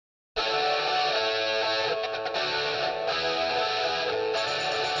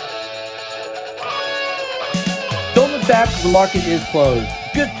back. The market is closed.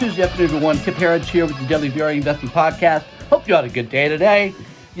 Good Tuesday afternoon, everyone. Kip Herriage here with the Daily VRA Investing Podcast. Hope you had a good day today.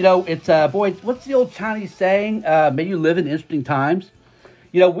 You know, it's, what's the old Chinese saying? May you live in interesting times.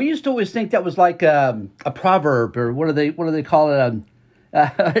 You know, we used to always think that was like a proverb, or what do they call it?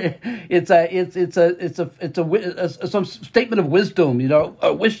 It's some statement of wisdom, you know,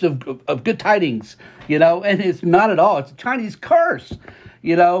 a wish of good tidings, you know, and it's not at all. It's a Chinese curse,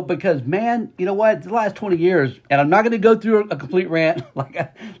 you know, because, man, you know what, the last 20 years, and I'm not going to go through a complete rant like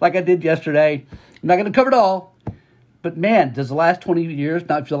I did yesterday. I'm not going to cover it all, but, man, does the last 20 years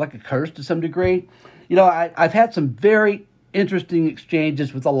not feel like a curse to some degree? You know, I've had some very interesting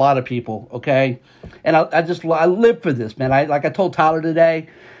exchanges with a lot of people, okay? And I live for this, man. Like I told Tyler today,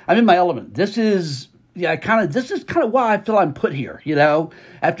 I'm in my element. This is kind of why I feel I'm put here, you know?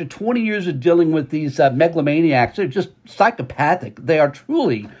 After 20 years of dealing with these megalomaniacs, they're just psychopathic. They are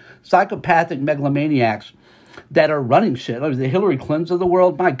truly psychopathic megalomaniacs that are running shit. Like the Hillary Clintons of the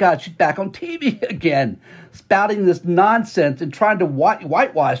world, my God, she's back on TV again, spouting this nonsense and trying to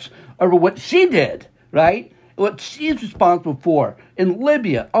whitewash over what she did, right? What she's responsible for in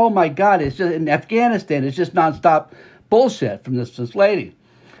Libya. Oh my God, it's just in Afghanistan. It's just nonstop bullshit from this lady.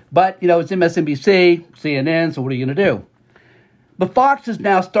 But, you know, it's MSNBC, CNN, so what are you going to do? But Fox is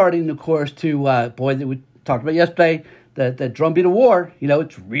now starting, of course, to, that we talked about yesterday, the drumbeat of war. You know,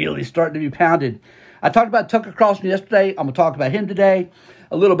 it's really starting to be pounded. I talked about Tucker Carlson yesterday. I'm going to talk about him today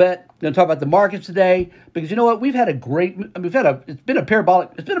a little bit. I'm going to talk about the markets today because you know what? It's been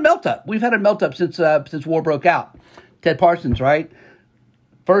a melt up. We've had a melt up since war broke out. Ted Parsons, right?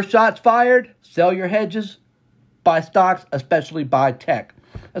 First shots fired, sell your hedges, buy stocks, especially buy tech.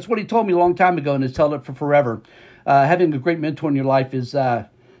 That's what he told me a long time ago, and he's held it for forever. Having a great mentor in your life is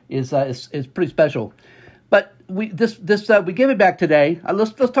pretty special. But we gave it back today.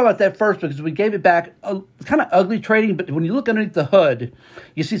 Let's talk about that first because we gave it back. It's kind of ugly trading, but when you look underneath the hood,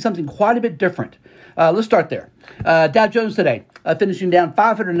 you see something quite a bit different. Let's start there. Dow Jones today finishing down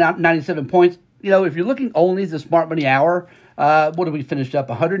 597 points. You know, if you're looking only at the Smart Money Hour, what did we finish up?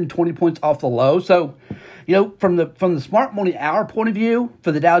 120 points off the low. So, you know, from the Smart Money Hour point of view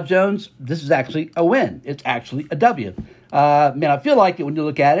for the Dow Jones, this is actually a win. It's actually a W. Man, I feel like it when you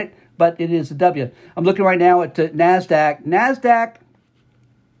look at it. But it is a W. I'm looking right now at NASDAQ. NASDAQ,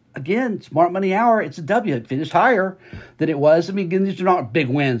 again, Smart Money Hour, it's a W. It finished higher than it was. I mean, again, these are not big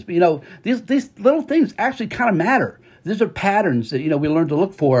wins. But, you know, these little things actually kind of matter. These are patterns that, you know, we learn to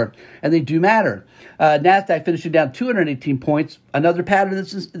look for, and they do matter. NASDAQ finishing down 218 points. Another pattern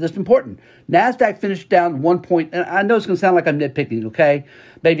that's important. NASDAQ finished down 1 point. And I know it's going to sound like I'm nitpicking, okay?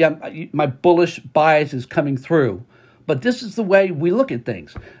 Maybe my bullish bias is coming through. But this is the way we look at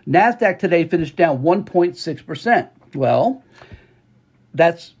things. NASDAQ today finished down 1.6%. Well,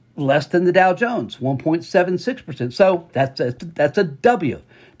 that's less than the Dow Jones, 1.76%. So that's a W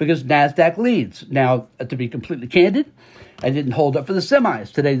because NASDAQ leads. Now, to be completely candid, I didn't hold up for the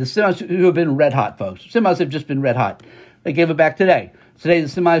semis today. The semis who have been red hot, folks. Semis have just been red hot. They gave it back today. Today, the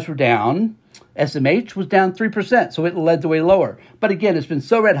semis were down. SMH was down 3%, so it led the way lower. But again, it's been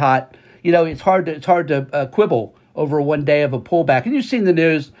so red hot, you know, it's hard to quibble over 1 day of a pullback. And you've seen the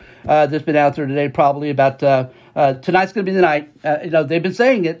news that's been out there today probably about tonight's going to be the night. You know, they've been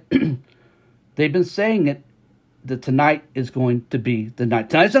saying it. They've been saying it that tonight is going to be the night.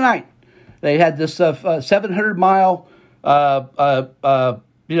 Tonight's the night. They had this 700-mile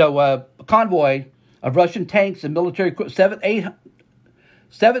convoy of Russian tanks and military equipment,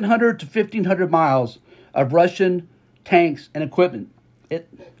 700 to 1,500 miles of Russian tanks and equipment.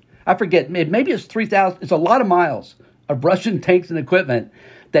 I forget, maybe it's 3,000. It's a lot of miles of Russian tanks and equipment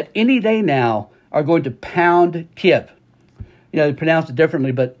that any day now are going to pound Kiev. You know, they pronounce it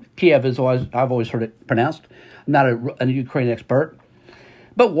differently, but Kiev is I've always heard it pronounced. I'm not a Ukraine expert.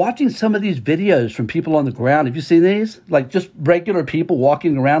 But watching some of these videos from people on the ground, have you seen these? Like just regular people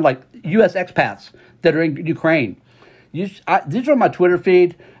walking around, like U.S. expats that are in Ukraine. These are on my Twitter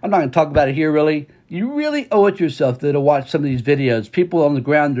feed. I'm not going to talk about it here, really. You really owe it yourself to watch some of these videos. People on the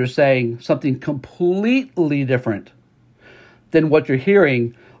ground are saying something completely different than what you're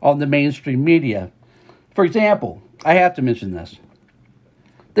hearing on the mainstream media. For example, I have to mention this.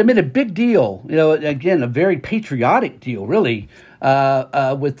 They made a big deal, you know, again, a very patriotic deal, really,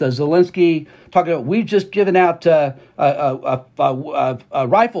 with Zelensky talking about we've just given out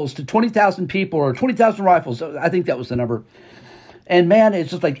rifles to 20,000 people or 20,000 rifles. I think that was the number. And man,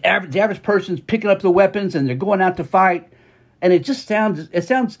 it's just like the average person's picking up the weapons and they're going out to fight. And it sounds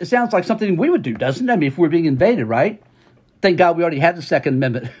like something we would do, doesn't it? I mean, if we're being invaded, right? Thank God we already have the Second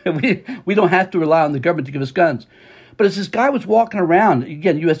Amendment. we don't have to rely on the government to give us guns. But as this guy was walking around,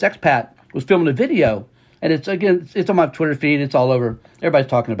 again, U.S. expat was filming a video And it's, again, it's on my Twitter feed. It's all over. Everybody's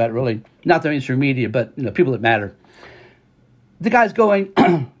talking about it, really. Not the mainstream media, but people that matter. The guy's going,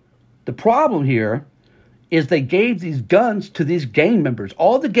 the problem here is they gave these guns to these gang members.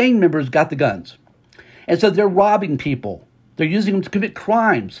 All the gang members got the guns. And so they're robbing people. They're using them to commit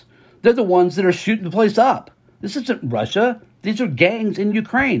crimes. They're the ones that are shooting the place up. This isn't Russia. These are gangs in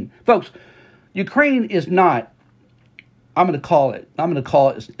Ukraine. Folks, Ukraine is not, I'm going to call it,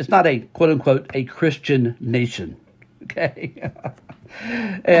 it's not a, quote unquote, a Christian nation. Okay?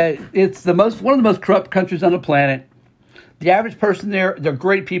 It's one of the most corrupt countries on the planet. The average person there, they're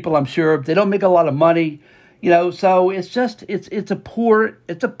great people, I'm sure. They don't make a lot of money. So it's just, it's a poor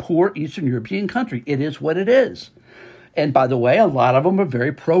Eastern European country. It is what it is. And by the way, a lot of them are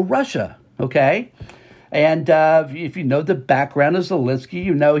very pro-Russia, okay? And if you know the background of Zelensky,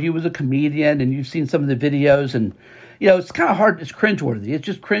 he was a comedian, and you've seen some of the videos, and, it's kind of hard, it's cringeworthy. It's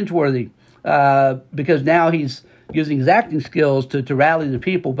just cringeworthy because now he's using his acting skills to rally the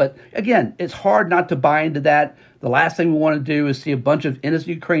people. But again, it's hard not to buy into that. The last thing we want to do is see a bunch of innocent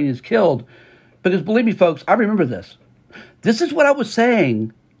Ukrainians killed. Because believe me, folks, I remember this. This is what I was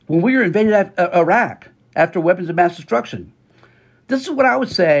saying when we were invading Iraq after weapons of mass destruction. This is what I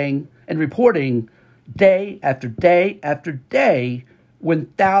was saying and reporting day after day after day when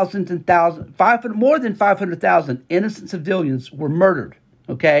thousands and thousands, more than 500,000 innocent civilians were murdered,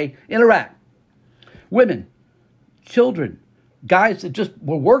 okay, in Iraq. Women, children, guys that just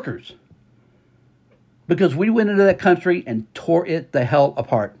were workers. Because we went into that country and tore it the hell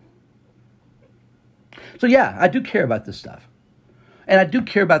apart. So yeah, I do care about this stuff. And I do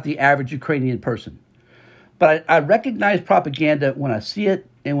care about the average Ukrainian person. But I recognize propaganda when I see it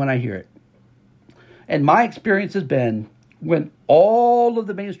and when I hear it. And my experience has been when all of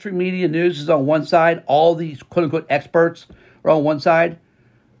the mainstream media news is on one side, all these quote-unquote experts are on one side,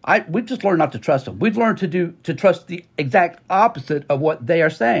 we've just learned not to trust them. We've learned to trust the exact opposite of what they are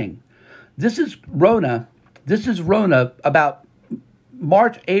saying. This is Rona about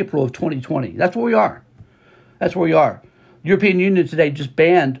March, April of 2020. That's where we are. That's where we are. European Union today just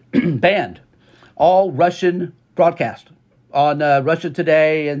banned all Russian broadcast on Russia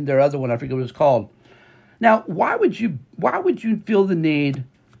Today and their other one, I forget what it's called. Now, why would you feel the need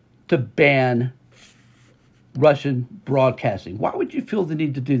to ban Russian broadcasting? Why would you feel the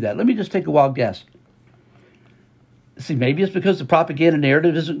need to do that? Let me just take a wild guess. See, maybe it's because the propaganda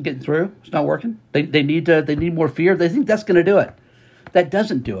narrative isn't getting through. It's not working. They need more fear. They think that's going to do it. That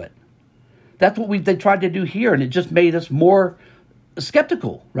doesn't do it. That's what they tried to do here, and it just made us more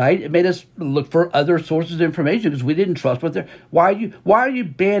skeptical, right? It made us look for other sources of information because we didn't trust what they're. Why are you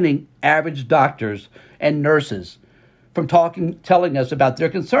banning average doctors and nurses from telling us about their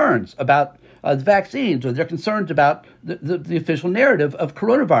concerns about the vaccines or their concerns about the official narrative of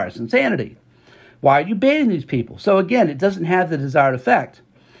coronavirus insanity? Why are you banning these people? So again, it doesn't have the desired effect.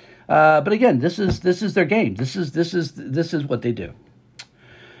 But again, this is their game. This is what they do.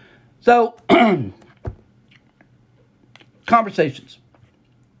 So conversations.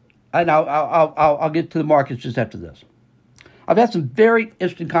 And I'll get to the markets just after this. I've had some very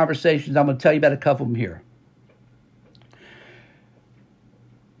interesting conversations. I'm going to tell you about a couple of them here.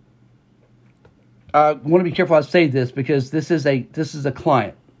 I want to be careful how I say this because this is a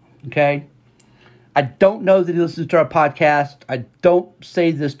client. Okay. I don't know that he listens to our podcast. I don't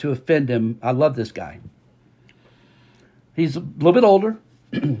say this to offend him. I love this guy. He's a little bit older,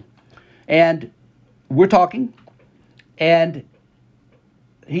 and we're talking, and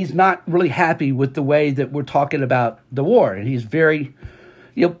he's not really happy with the way that we're talking about the war. And he's very,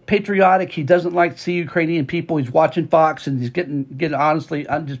 patriotic. He doesn't like to see Ukrainian people. He's watching Fox, and he's getting honestly,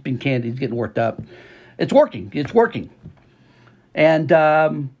 I'm just being candid, he's getting worked up. It's working. And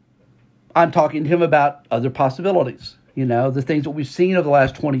I'm talking to him about other possibilities, the things that we've seen over the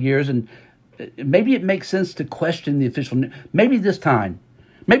last 20 years. And maybe it makes sense to question the official. Maybe this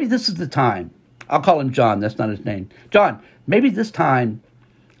is the time. I'll call him John. That's not his name. John, maybe this time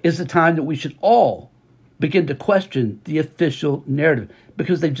is the time that we should all begin to question the official narrative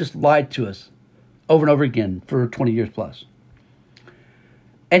because they've just lied to us over and over again for 20 years plus.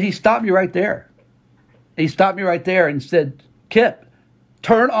 And he stopped me right there. And said, Kip,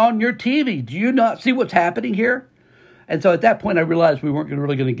 turn on your TV. Do you not see what's happening here? And so at that point, I realized we weren't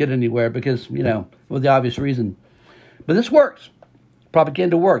really going to get anywhere because, for the obvious reason. But this works.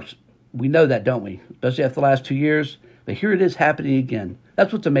 Propaganda works. We know that, don't we? Especially after the last 2 years. But here it is happening again.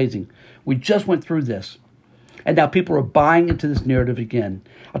 That's what's amazing. We just went through this. And now people are buying into this narrative again.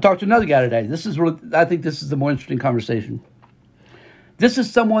 I talked to another guy today. I think this is the more interesting conversation. This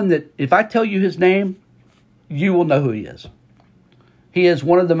is someone that, if I tell you his name, you will know who he is. He is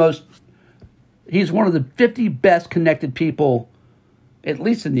one of the most He's one of the 50 best connected people, at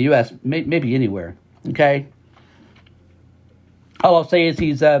least in the U.S., maybe anywhere, okay? All I'll say is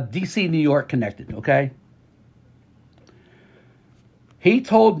he's D.C., New York connected, okay? He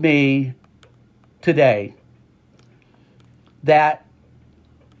told me today that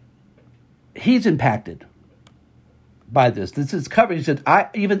he's impacted by this. This is covered. He said,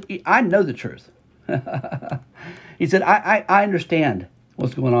 I know the truth. He said, I understand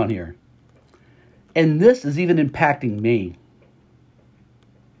what's going on here. And this is even impacting me.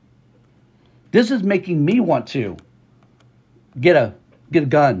 This is making me want to get a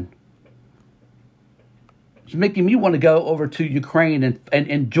gun. It's making me want to go over to Ukraine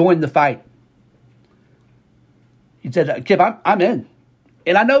and join the fight. He said, Kip, I'm in.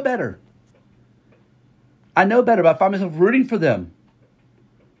 And I know better. I know better, but I find myself rooting for them.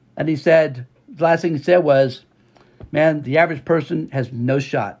 And he said, the last thing he said was, man, the average person has no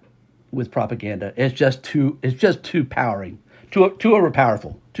shot with propaganda. It's just too powering, too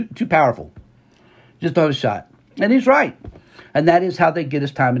overpowerful, too powerful. Just don't have a shot. And he's right. And that is how they get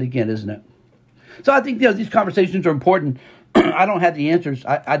us time and again, isn't it? So I think, these conversations are important. I don't have the answers.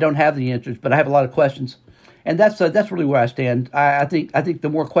 I don't have the answers, but I have a lot of questions. And that's really where I stand. I think the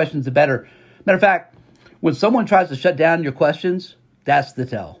more questions, the better. Matter of fact, when someone tries to shut down your questions, that's the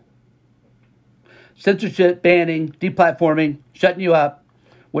tell. Censorship, banning, deplatforming, shutting you up.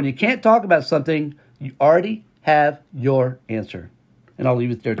 When you can't talk about something, you already have your answer. And I'll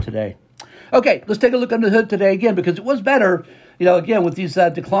leave it there today. Okay, let's take a look under the hood today again, because it was better, again, with these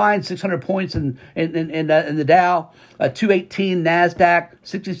declines, 600 points in the Dow, 218 NASDAQ,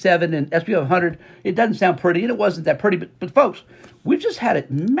 67 in S&P 500. It doesn't sound pretty, and it wasn't that pretty. But folks, we've just had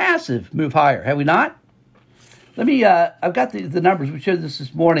a massive move higher, have we not? Let me, I've got the numbers. We showed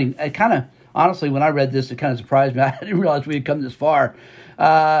this morning. I kind of, honestly, when I read this, it kind of surprised me. I didn't realize we had come this far.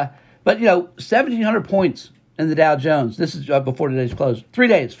 But, 1,700 points in the Dow Jones. This is before today's close. 3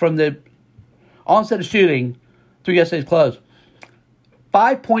 days from the onset of shooting through yesterday's close.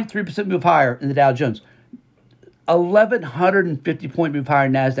 5.3% move higher in the Dow Jones. 1,150 point move higher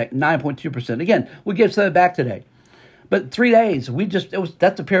in NASDAQ, 9.2%. Again, we give some of it back today. But 3 days,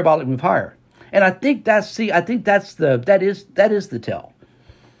 that's a parabolic move higher. And I think that is the tell.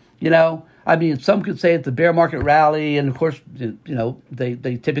 Some could say it's the bear market rally, and of course,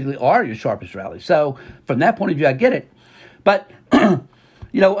 they typically are your sharpest rally. So from that point of view, I get it. But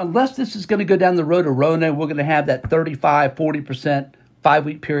unless this is going to go down the road of Rona, we're going to have that 35, 40%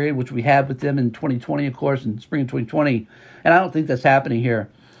 5-week period, which we had with them in 2020, of course, in spring of 2020. And I don't think that's happening here.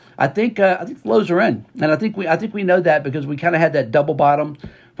 I think the lows are in, and I think we know that because we kind of had that double bottom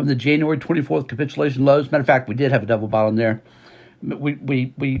from the January 24th capitulation lows. Matter of fact, we did have a double bottom there.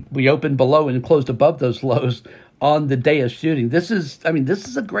 We opened below and closed above those lows on the day of shooting. This is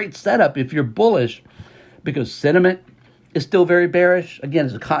a great setup if you're bullish, because sentiment is still very bearish. Again,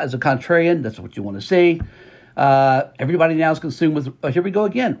 as a contrarian, that's what you want to see. Everybody now is consumed with, here we go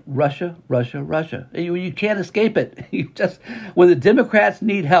again, Russia. You can't escape it. When the Democrats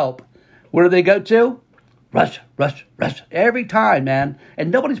need help, where do they go to? Russia. Every time, man. And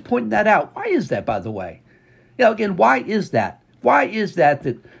nobody's pointing that out. Why is that, by the way? Again, why is that? Why is that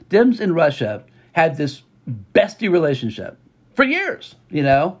Dems and Russia had this bestie relationship for years,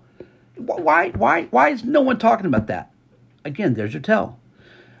 Why is no one talking about that? Again, there's your tell.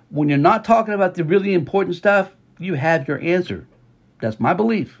 When you're not talking about the really important stuff, you have your answer. That's my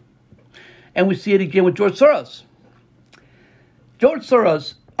belief. And we see it again with George Soros. George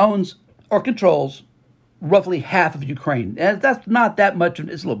Soros owns or controls roughly half of Ukraine. And that's not that much.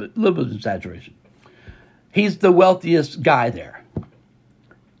 It's a little bit of exaggeration. He's the wealthiest guy there.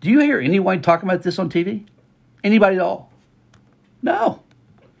 Do you hear anyone talking about this on TV? Anybody at all? No.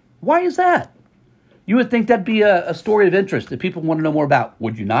 Why is that? You would think that'd be a story of interest that people want to know more about.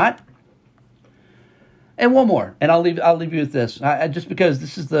 Would you not? And one more, and I'll leave you with this. Just because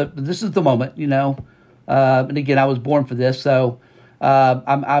this is the moment, And again, I was born for this, so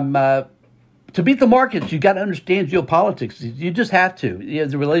to beat the markets, you got to understand geopolitics. You just have to.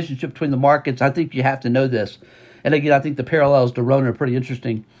 The relationship between the markets. I think you have to know this. And again, I think the parallels to Rona are pretty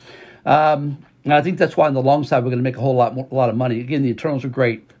interesting. And I think that's why on the long side we're going to make a lot of money. Again, the internals are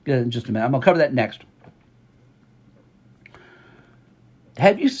great. In just a minute, I'm going to cover that next.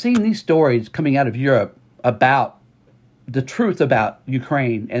 Have you seen these stories coming out of Europe about the truth about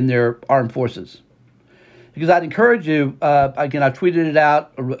Ukraine and their armed forces? Because I'd encourage you, again, I tweeted it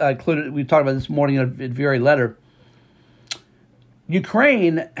out, we talked about this morning in a very letter.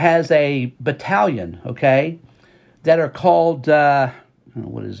 Ukraine has a battalion, okay, that are called,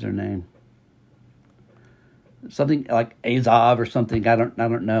 what is their name? Something like Azov or something, I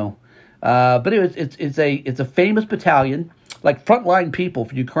don't know. But it's a famous battalion, like frontline people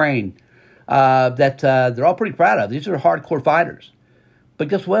for Ukraine, that they're all pretty proud of. These are hardcore fighters. But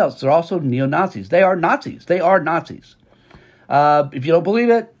guess what else? They're also neo-Nazis. They are Nazis. They are Nazis. If you don't believe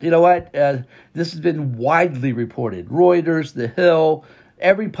it, you know what? This has been widely reported. Reuters, The Hill,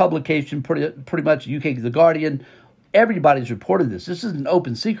 every publication, pretty much UK, The Guardian, everybody's reported this. This is an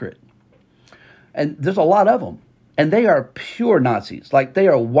open secret. And there's a lot of them. And they are pure Nazis. Like, they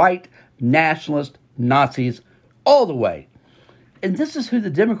are white nationalist Nazis all the way. And this is who the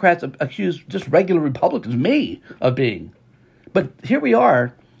Democrats accuse just regular Republicans, me, of being. But here we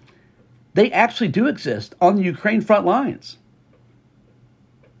are. They actually do exist on the Ukraine front lines.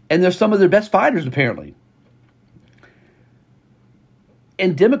 And they're some of their best fighters, apparently.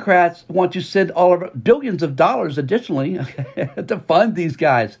 And Democrats want to send all of billions of dollars additionally to fund these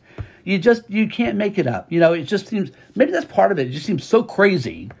guys. You can't make it up. You know, it just seems, maybe that's part of it. It just seems so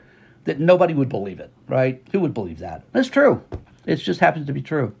crazy that nobody would believe it, right? Who would believe that? It's true. It just happens to be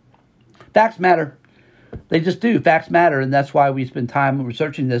true. Facts matter. They just do. Facts matter, and that's why we spend time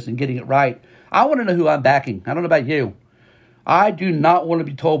researching this and getting it right. I want to know who I'm backing. I don't know about you. I do not want to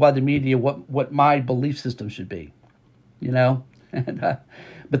be told by the media what my belief system should be, you know?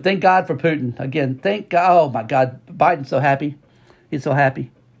 But thank God for Putin. Again, thank God. Oh, my God. Biden's so happy. He's so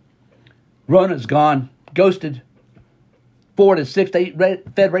happy. Rona's gone. Ghosted. 4 to 6 to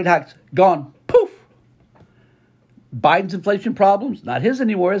 8 Fed rate hikes. Gone. Poof. Biden's inflation problems. Not his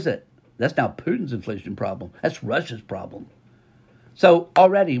anymore, is it? That's now Putin's inflation problem. That's Russia's problem. So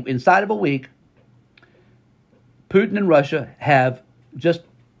already, inside of a week, Putin and Russia have just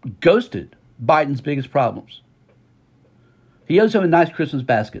ghosted Biden's biggest problems. He owes him a nice Christmas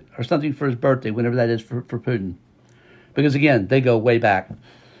basket or something for his birthday, whenever that is for Putin. Because, again, they go way back.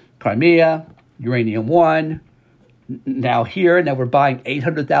 Crimea, Uranium One, now here. Now we're buying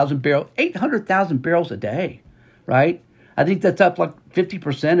 800,000 barrels a day, right? I think that's up like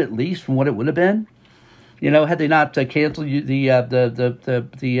 50% at least from what it would have been. You know, had they not canceled the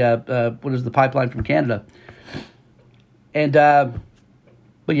what is the pipeline from Canada. And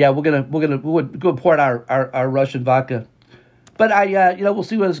but yeah, we're gonna pour out our Russian vodka. But we'll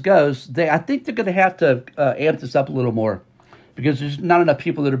see where this goes. I think they're gonna have to amp this up a little more because there's not enough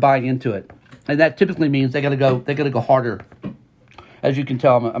people that are buying into it, and that typically means they gotta go harder. As you can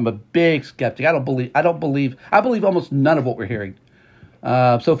tell, I'm a big skeptic. I believe almost none of what we're hearing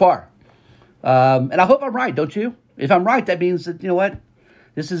so far. And I hope I'm right, don't you? If I'm right, that means that, you know what,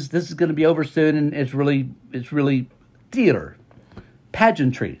 this is going to be over soon, and it's really theater,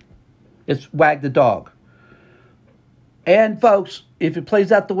 pageantry. It's wag the dog. And folks, if it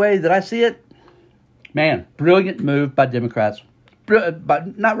plays out the way that I see it, man, brilliant move by Democrats.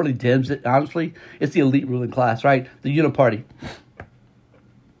 But not really Dems, honestly. It's the elite ruling class, right? The uniparty.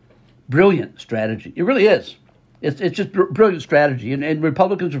 Brilliant strategy. It really is. It's just brilliant strategy. And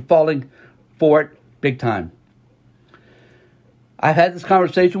Republicans are falling for it big time. I've had this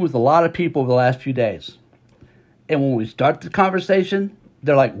conversation with a lot of people over the last few days. And when we start the conversation,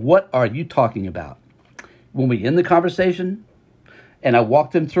 they're like, what are you talking about? When we end the conversation and I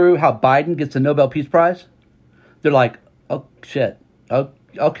walk them through how Biden gets the Nobel Peace Prize, they're like, oh, shit. Oh,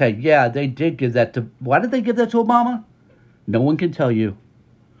 okay, yeah, they did give that to... Why did they give that to Obama? No one can tell you.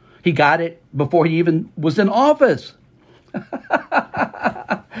 He got it before he even was in office.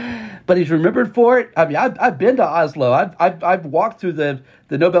 But he's remembered for it. I mean, I've been to Oslo. I've walked through the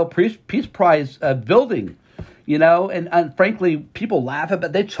Nobel Peace Prize building, you know, and frankly, people laugh about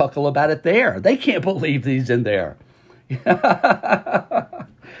it. They chuckle about it there. They can't believe he's in there.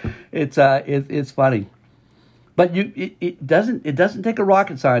 It's funny. But it doesn't take a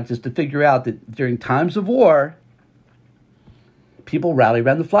rocket scientist to figure out that during times of war, people rally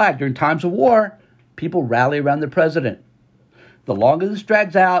around the flag. During times of war, people rally around the president. The longer this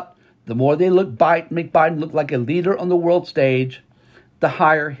drags out, the more they make Biden look like a leader on the world stage, the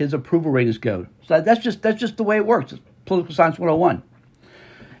higher his approval ratings go. So that's just the way it works. It's Political Science 101.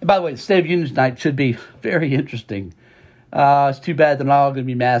 And by the way, the State of Union tonight should be very interesting. It's too bad they're not all going to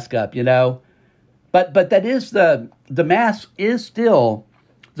be masked up, you know. But that is the mask is still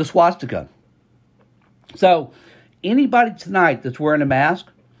the swastika. So anybody tonight that's wearing a mask,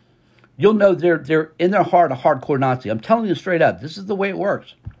 you'll know they're in their heart a hardcore Nazi. I'm telling you straight up, this is the way it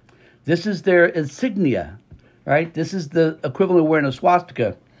works. This is their insignia, right? This is the equivalent of wearing a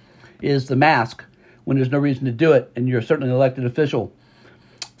swastika, is the mask when there's no reason to do it, and you're certainly an elected official.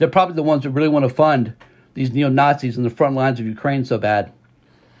 They're probably the ones that really want to fund these neo-Nazis in the front lines of Ukraine so bad.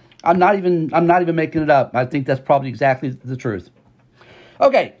 I'm not even making it up. I think that's probably exactly the truth.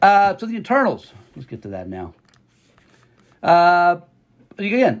 Okay, so the internals. Let's get to that now.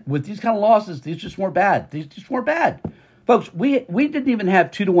 again, with these kind of losses, these just weren't bad. These just weren't bad. Folks, we didn't even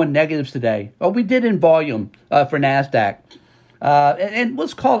have 2-to-1 negatives today. Well, we did in volume for NASDAQ. And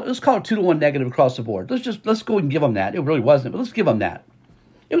let's call it 2-to-1 negative across the board. Let's go and give them that. It really wasn't, but let's give them that.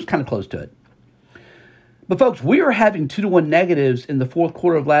 It was kind of close to it. But folks, we were having 2-to-1 negatives in the fourth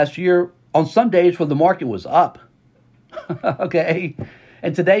quarter of last year on some days where the market was up. Okay,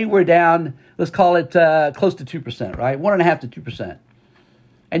 and today we're down. Let's call it close to 2%, right? 1.5 to 2%,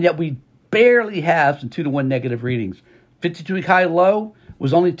 and yet we barely have some 2-to-1 negative readings. 52-week high low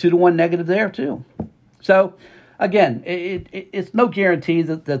was only 2-to-1 negative there too. So again, it's no guarantee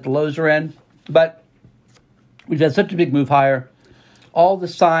that the lows are in, but we've had such a big move higher. All the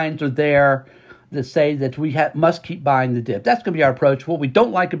signs are there that say that we must keep buying the dip. That's going to be our approach. What we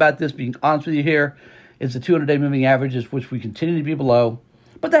don't like about this, being honest with you here, is the 200-day moving averages, which we continue to be below.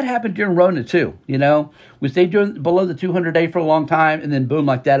 But that happened during Rona too. You know, we stayed below the 200-day for a long time, and then boom,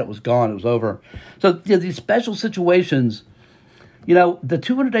 like that, it was gone. It was over. So these special situations, you know, the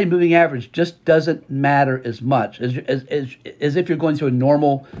 200-day moving average just doesn't matter as much as if you're going through a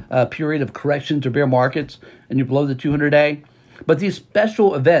normal period of corrections or bear markets and you're below the 200-day. But these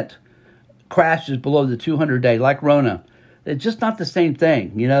special event crashes below the 200-day, like Rona, it's just not the same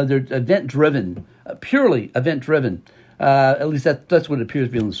thing. You know, they're event-driven, purely event-driven. At least that's what it appears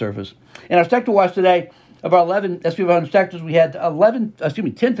to be on the surface. In our sector watch today, of our 11 S&P 500 sectors, we had 10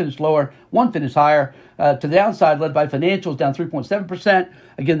 finished lower, 1 finished higher. To the downside, led by financials, down 3.7%.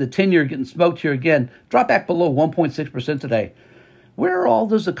 Again, the 10-year getting smoked here again. Drop back below 1.6% today. Where are all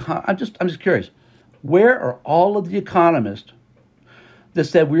those? I'm just curious. Where are all of the economists that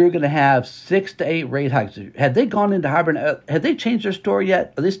said we were going to have 6 to 8 rate hikes? Had they gone into hibernation? Had they changed their story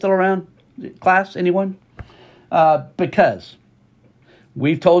yet? Are they still around? Class, anyone? Because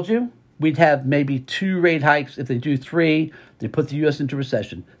we've told you we'd have maybe 2 rate hikes. If they do 3, they put the U.S. into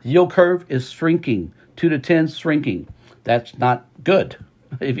recession. The yield curve is shrinking. 2 to 10 shrinking. That's not good.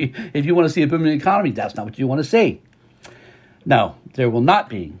 If you want to see a booming economy, that's not what you want to see. No, there will not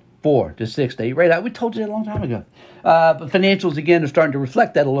be 4 to 6 to 8 rate hikes. We told you that a long time ago. But financials, again, are starting to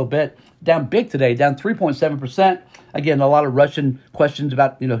reflect that a little bit. Down big today, down 3.7%. Again, a lot of Russian questions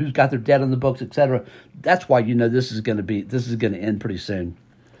about, you know, who's got their debt on the books, et cetera. That's why you know this is going to end pretty soon.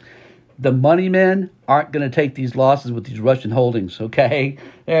 The money men aren't going to take these losses with these Russian holdings, okay?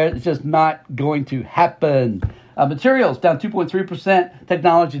 It's just not going to happen. Materials down 2.3%.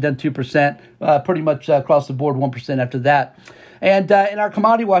 Technology down 2%. Pretty much across the board, 1% after that. And in our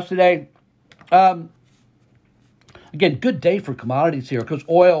commodity watch today, again, good day for commodities here because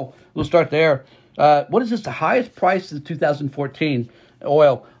oil, we'll start there. What is this? The highest price since 2014.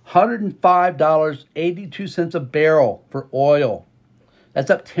 Oil, $105.82 a barrel for oil. That's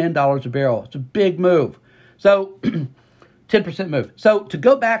up $10 a barrel. It's a big move. So 10% move. So to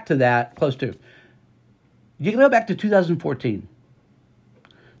go back to that, close to, you can go back to 2014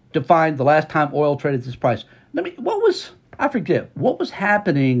 to find the last time oil traded this price. I forget, what was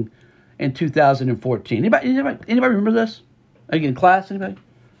happening in 2014? Anybody remember this? Again, class, anybody?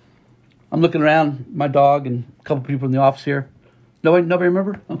 I'm looking around, my dog and a couple people in the office here. Nobody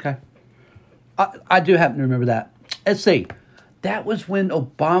remember? Okay. I do happen to remember that. Let's see. That was when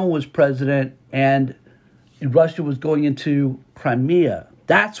Obama was president and Russia was going into Crimea.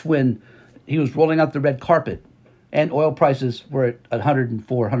 That's when he was rolling out the red carpet and oil prices were at $104,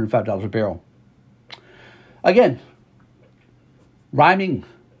 $105 a barrel. Again, rhyming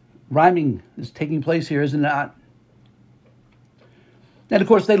is taking place here, isn't it not? And of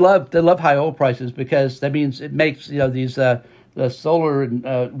course, they love high oil prices because that means it makes these the solar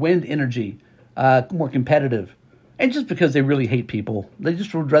and wind energy more competitive, and just because they really hate people, they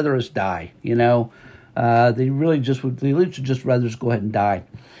just would rather us die. They really should just rather us go ahead and die.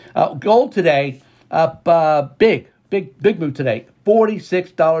 Gold today up big move today,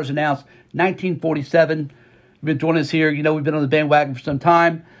 $46 an ounce, 1947. You've been joining us here. We've been on the bandwagon for some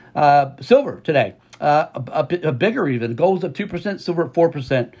time. Silver today. A bit bigger even. Gold's up 2%, silver at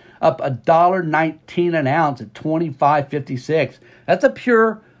 4%, up $1.19 an ounce at $25.56. That's a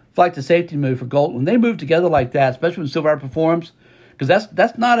pure flight to safety move for gold. When they move together like that, especially when silver outperforms, because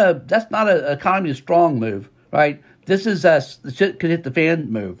that's not an economy of strong move, right? This is the shit could hit the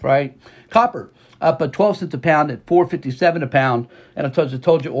fan move, right? Copper up at 12 cents a pound at $4.57 a pound, and I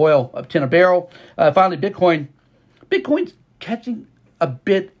told you oil up 10 a barrel. Finally, Bitcoin's catching a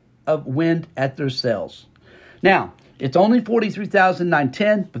bit of wind at their sails. Now, it's only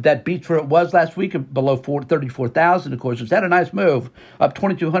 43,910, but that beats where it was last week below 34,000, of course. It's had a nice move, up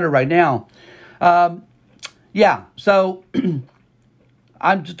 2,200 right now. So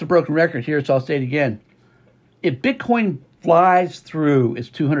I'm just a broken record here, so I'll say it again. If Bitcoin flies through its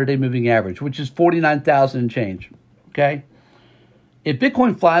 200-day moving average, which is 49,000 and change. Okay? If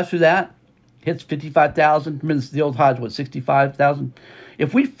Bitcoin flies through that, hits 55,000, remember the old high is what, 65,000?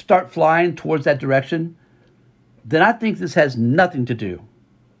 If we start flying towards that direction, then I think this has nothing to do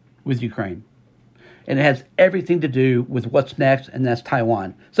with Ukraine. And it has everything to do with what's next, and that's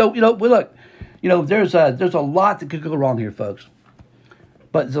Taiwan. So, look, there's a lot that could go wrong here, folks.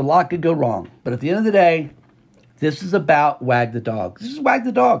 But there's a lot could go wrong. But at the end of the day, this is about wag the dog. This is wag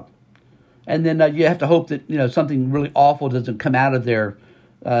the dog. And then you have to hope that, something really awful doesn't come out of their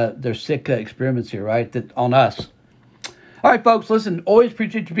sick experiments here, right? That on us. All right, folks, listen, always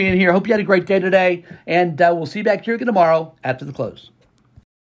appreciate you being here. Hope you had a great day today. And we'll see you back here again tomorrow after the close.